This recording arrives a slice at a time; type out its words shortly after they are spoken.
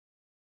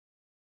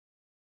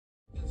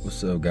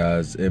What's up,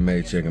 guys?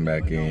 M.A. checking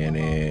back in,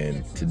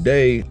 and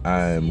today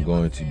I am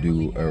going to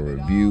do a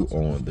review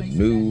on the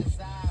new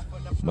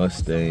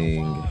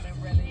Mustang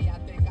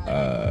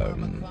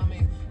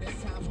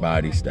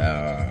body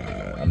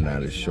style. I'm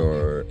not as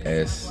sure,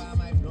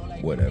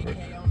 whatever.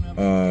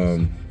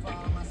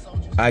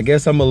 I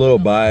guess I'm a little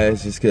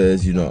biased just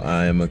because, you know,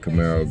 I am a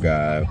Camaro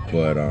guy,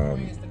 but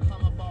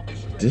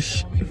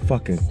this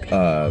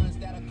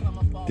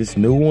this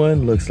new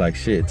one looks like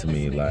shit to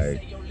me.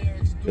 Like,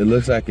 it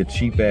looks like a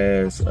cheap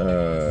ass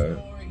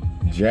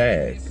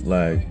Jag.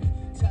 Like,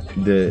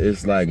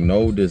 it's like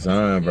no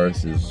design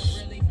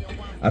versus,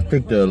 I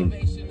think the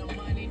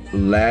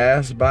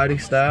last body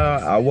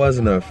style I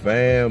wasn't a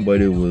fan,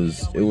 but it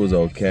was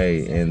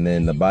okay. And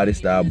then the body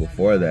style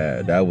before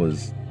that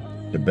was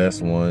the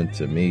best one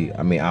to me.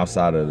 I mean,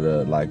 outside of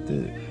the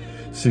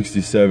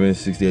 67,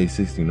 68,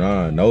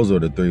 69, those are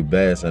the three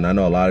best. And I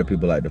know a lot of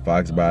people like the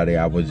Fox body.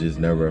 I was just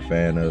never a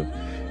fan of.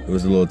 It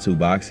was a little too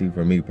boxy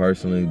for me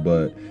personally,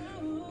 but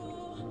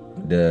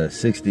the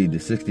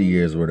 60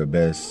 years were the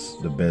best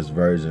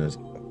versions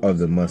of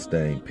the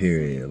Mustang,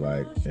 period.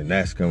 Like, and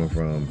that's coming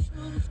from,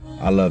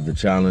 I love the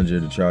Challenger,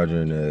 the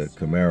Charger, and the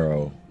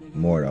Camaro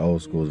more, the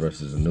old schools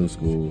versus the new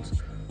schools.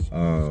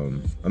 I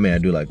mean, I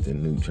do like the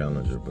new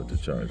Challenger, but the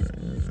Charger,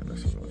 yeah,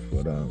 that's enough.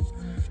 But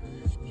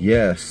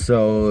yeah,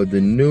 so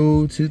the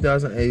new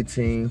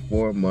 2018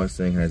 Ford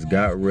Mustang has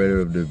got rid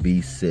of the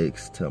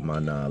V6 to my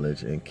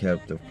knowledge and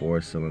kept the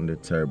 4-cylinder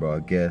turbo.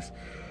 I guess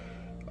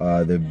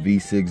the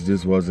V6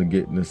 just wasn't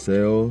getting the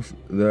sales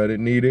that it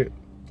needed.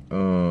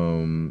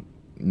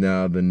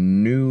 Now the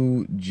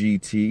new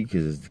GT,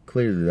 because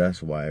clearly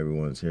that's why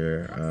everyone's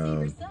here.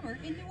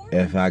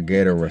 If I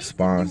get a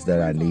response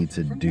that I need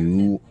to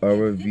do a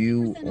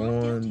review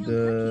on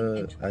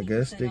the, I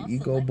guess, the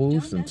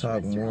EcoBoost and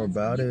talk more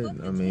about it,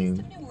 I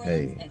mean,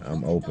 hey,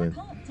 I'm open.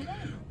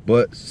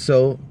 But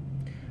so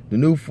the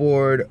new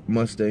Ford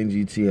Mustang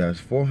GT has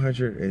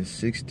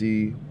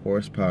 460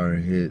 horsepower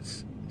and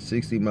hits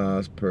 60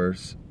 miles per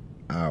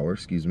hour,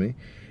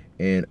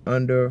 in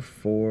under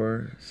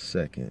 4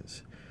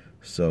 seconds.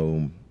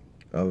 So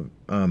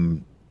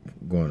I'm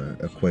gonna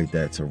equate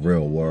that to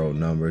real world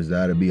numbers.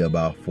 That'll be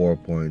about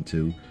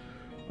 4.2,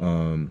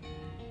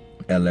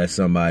 unless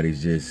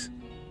somebody's just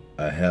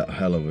a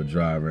hell of a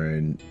driver.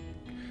 And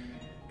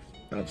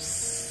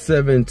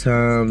 7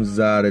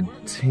 times out of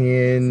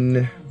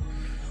 10,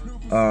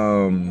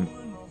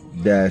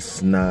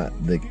 that's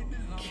not the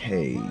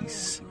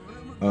case.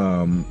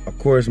 Of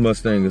course,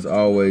 Mustang is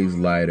always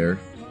lighter,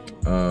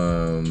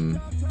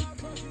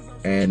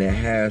 and it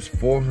has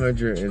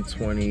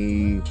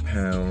 420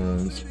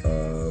 pounds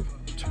of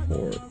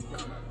torque.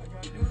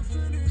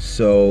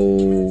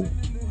 So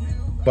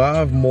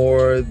 5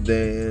 more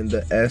than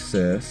the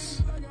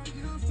SS,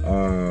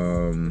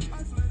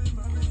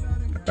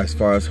 as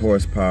far as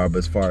horsepower, but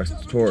as far as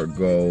torque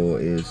go,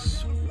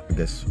 is,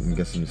 I'm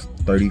guessing it's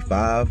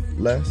 35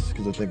 less,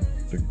 because I think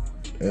the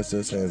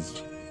SS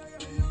has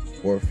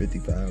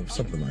 455,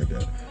 something like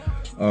that.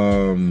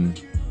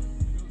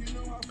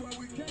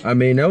 I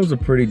mean, that was a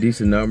pretty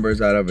decent numbers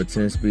out of a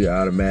 10-speed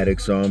automatic,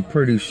 so I'm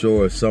pretty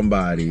sure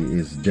somebody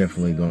is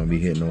definitely going to be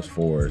hitting those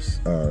 4s,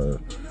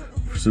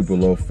 super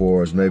low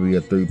 4s, maybe a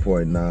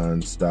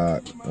 3.9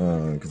 stock,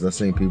 because I've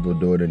seen people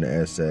do it in the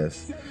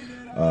SS,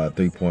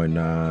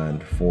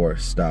 3.9 4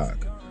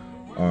 stock.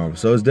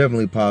 So it's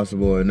definitely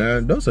possible,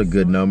 and those are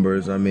good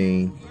numbers. I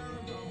mean,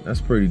 that's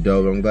pretty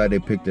dope. I'm glad they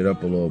picked it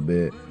up a little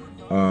bit.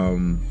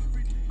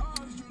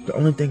 The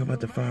only thing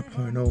about the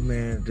 5.0,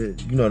 man,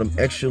 you know, them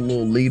extra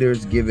little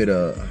liters give it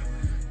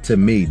to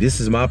me, this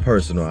is my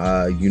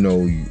personal, you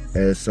know,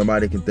 as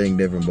somebody can think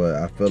different, but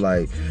I feel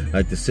like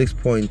the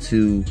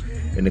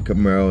 6.2 in the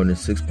Camaro and the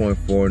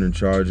 6.4 in the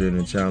Charger and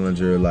the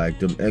Challenger, like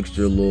them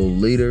extra little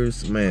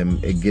liters, man,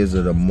 it gives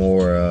it a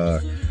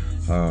more,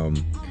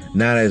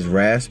 not as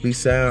raspy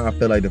sound. I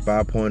feel like the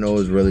 5.0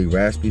 is really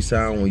raspy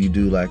sound when you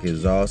do like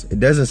exhaust.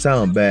 It doesn't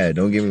sound bad,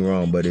 don't get me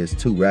wrong, but it's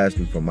too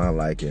raspy for my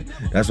liking.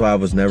 That's why I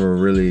was never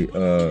really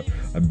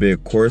a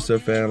big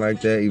Corsa fan like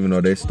that, even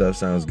though their stuff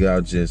sounds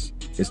good.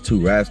 It's too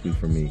raspy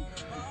for me.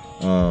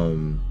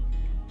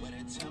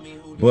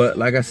 But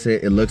like I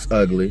said, it looks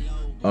ugly.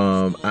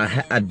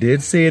 I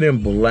did see it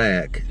in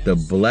black. The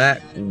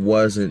black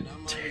wasn't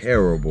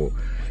terrible.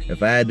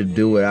 If I had to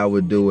do it, I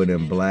would do it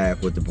in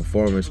black with the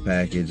performance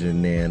package.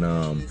 And then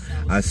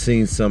I've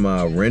seen some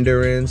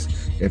renderings.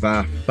 If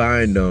I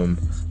find them,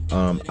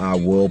 I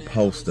will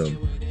post them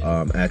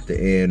at the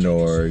end,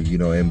 or, you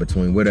know, in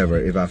between, whatever,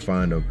 if I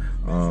find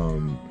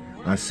them.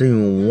 I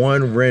seen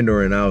one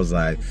rendering, I was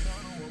like,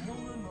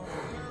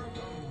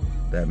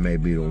 that may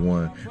be the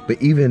one.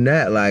 But even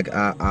that, like,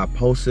 I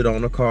posted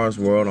on the Cars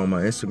World on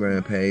my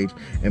Instagram page,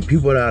 and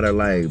people that are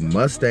like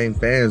Mustang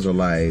fans are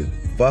like,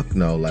 fuck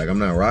no, like, I'm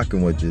not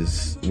rocking with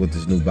this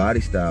new body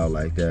style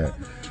like that.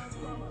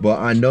 But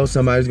I know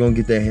somebody's gonna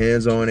get their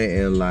hands on it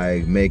and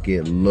like make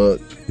it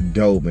look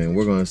dope, and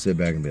we're gonna sit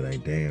back and be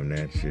like, damn,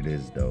 that shit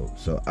is dope.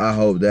 So I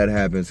hope that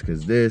happens,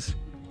 because this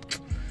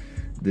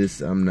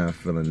I'm not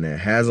feeling that.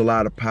 Has a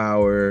lot of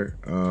power,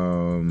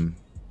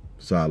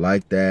 So I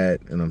like that,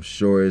 and I'm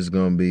sure it's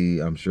probably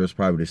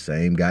the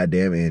same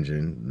goddamn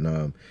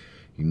engine.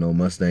 You know,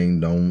 Mustang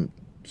don't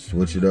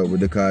switch it up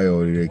with the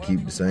Coyote. They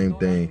keep the same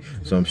thing.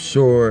 So I'm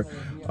sure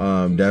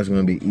that's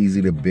going to be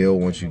easy to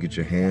build once you get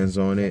your hands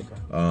on it.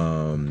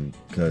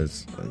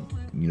 Because,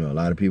 you know, a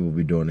lot of people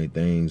be doing their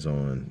things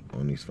on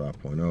these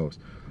 5.0s.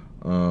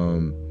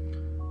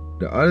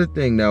 The other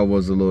thing that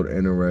was a little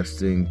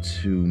interesting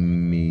to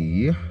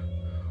me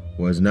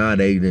was now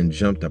they didn't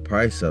jump the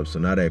price up. So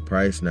now that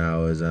price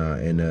now is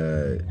in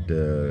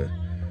the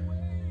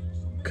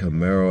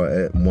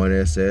Camaro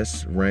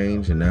 1SS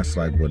range, and that's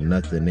like with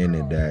nothing in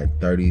it, that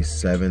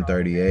 37,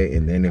 38,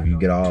 and then if you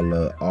get all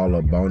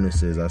the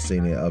bonuses, I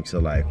seen it up to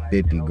like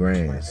 50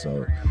 grand.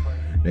 So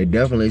they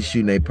definitely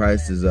shooting their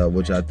prices up,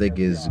 which I think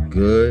is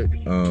good,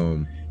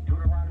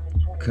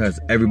 because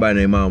everybody and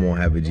their mom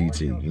won't have a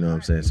GT, you know what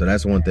I'm saying? So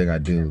that's one thing I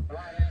do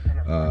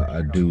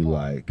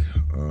like.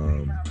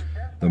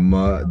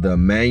 The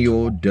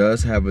manual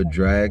does have a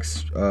drag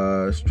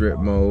strip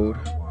mode.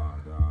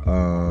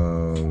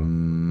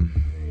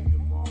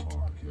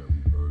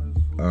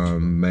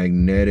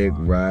 Magnetic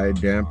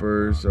ride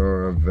dampers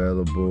are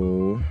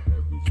available.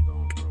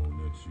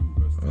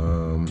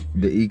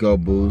 The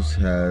EcoBoost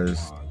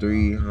has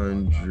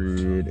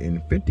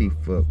 350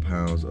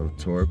 foot-pounds of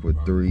torque with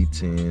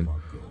 310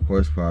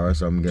 horsepower,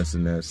 so I'm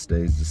guessing that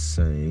stays the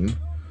same.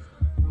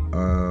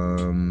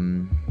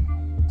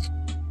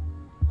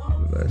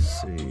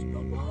 Let's see.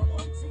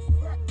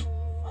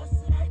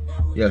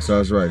 Yeah, so I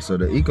was right. So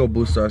the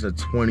EcoBoost starts at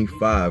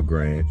 25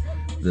 grand.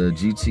 The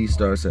GT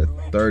starts at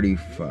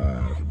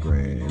 35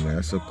 grand. And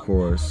that's, of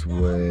course,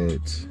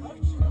 with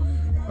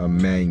a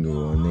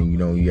manual. And then, you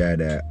know, you add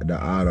the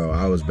auto.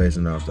 I was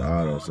basing off the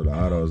auto. So the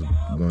auto is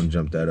going to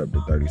jump that up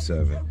to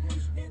 37.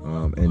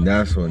 And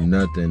that's for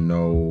nothing,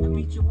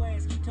 no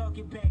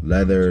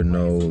leather,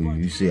 no,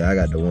 you see, I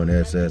got the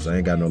 1SS. I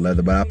ain't got no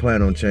leather, but I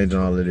plan on changing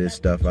all of this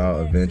stuff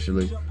out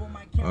eventually.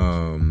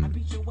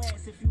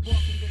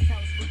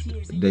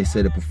 They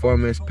say the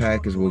performance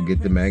package will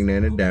get the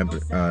magnetic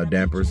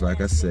dampers,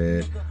 like I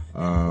said,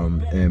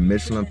 and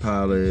Michelin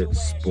Pilot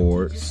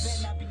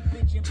Sports,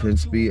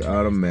 10-speed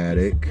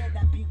automatic.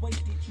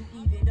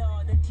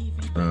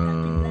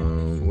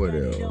 What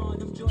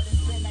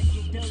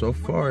else? So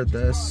far,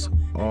 that's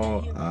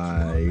all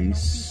I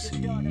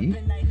see.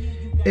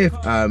 If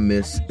I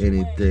miss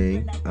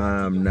anything,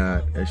 I'm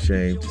not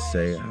ashamed to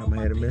say I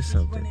might have missed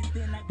something.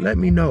 Let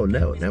me know.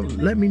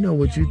 Let me know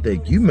what you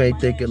think. You may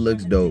think it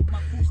looks dope.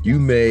 You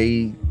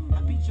may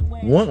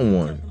want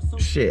one.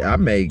 Shit, I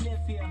may,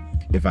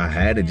 if I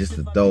had it just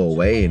to throw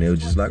away, and it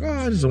was just like, oh,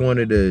 I just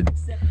wanted to,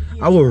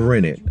 I would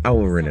rent it. I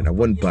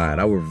wouldn't buy it.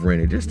 I would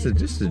rent it just to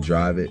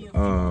drive it.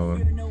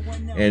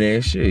 And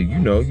then shit, you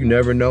know, you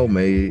never know.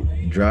 May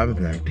drive it,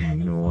 be like, dang,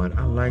 you know what?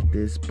 I like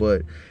this,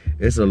 but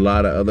it's a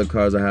lot of other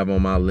cars I have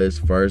on my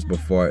list first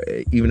before,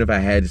 even if I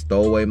had just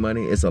throwaway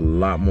money, it's a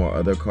lot more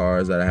other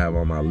cars that I have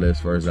on my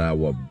list first that I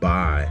will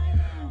buy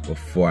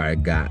before I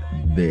got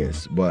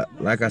this. But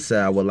like I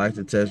said, I would like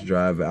to test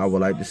drive it. I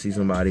would like to see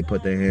somebody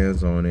put their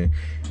hands on it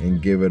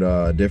and give it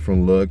a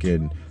different look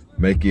and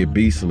make it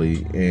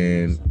beastly.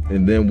 And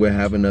then we'll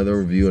have another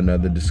review,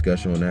 another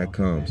discussion when that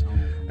comes.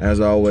 As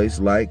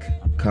always, like,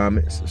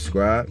 comment,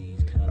 subscribe,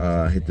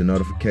 hit the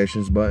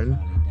notifications button.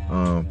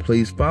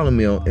 Please follow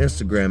me on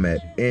Instagram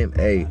at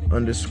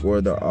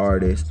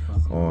MA_the_artist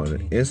on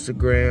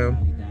Instagram,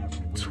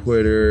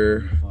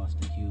 Twitter,